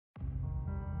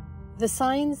The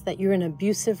signs that you're in an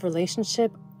abusive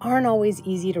relationship aren't always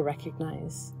easy to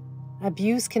recognize.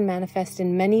 Abuse can manifest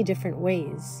in many different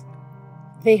ways.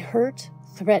 They hurt,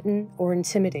 threaten, or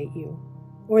intimidate you,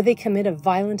 or they commit a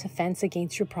violent offense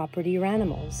against your property or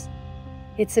animals.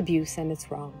 It's abuse and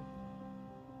it's wrong.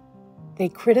 They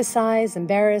criticize,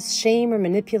 embarrass, shame, or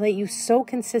manipulate you so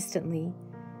consistently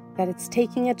that it's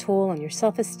taking a toll on your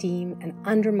self-esteem and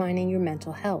undermining your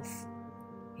mental health.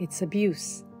 It's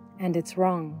abuse and it's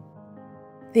wrong.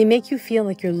 They make you feel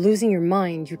like you're losing your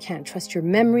mind, you can't trust your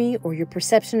memory or your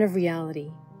perception of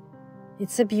reality.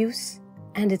 It's abuse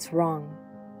and it's wrong.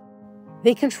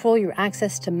 They control your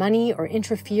access to money or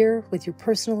interfere with your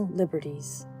personal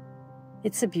liberties.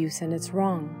 It's abuse and it's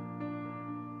wrong.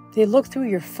 They look through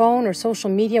your phone or social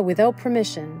media without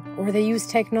permission, or they use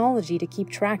technology to keep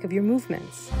track of your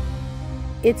movements.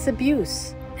 It's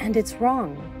abuse and it's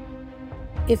wrong.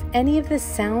 If any of this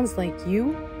sounds like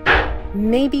you,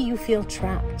 maybe you feel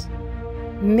trapped.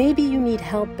 Maybe you need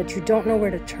help, but you don't know where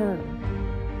to turn.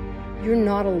 You're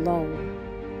not alone.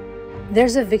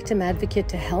 There's a victim advocate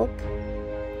to help,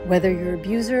 whether your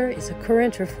abuser is a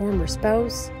current or former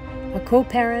spouse, a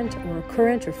co-parent, or a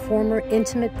current or former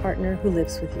intimate partner who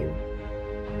lives with you.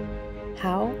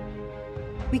 How?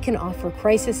 We can offer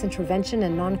crisis intervention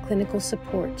and non-clinical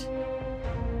support.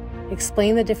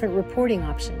 Explain the different reporting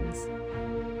options.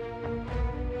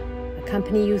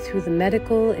 Accompany you through the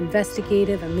medical,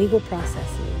 investigative, and legal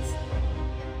processes.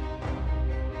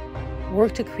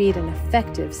 Work to create an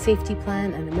effective safety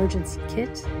plan and emergency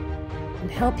kit, and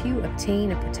help you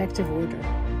obtain a protective order.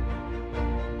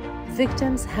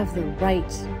 Victims have the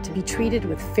right to be treated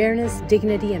with fairness,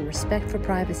 dignity, and respect for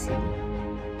privacy.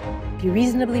 Be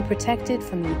reasonably protected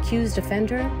from the accused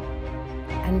offender,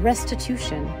 and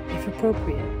restitution if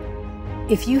appropriate.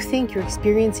 If you think you're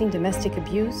experiencing domestic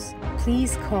abuse,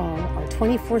 please call our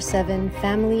 24/7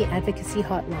 Family Advocacy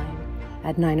Hotline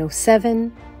at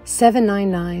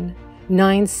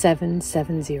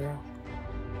 907-799-9770.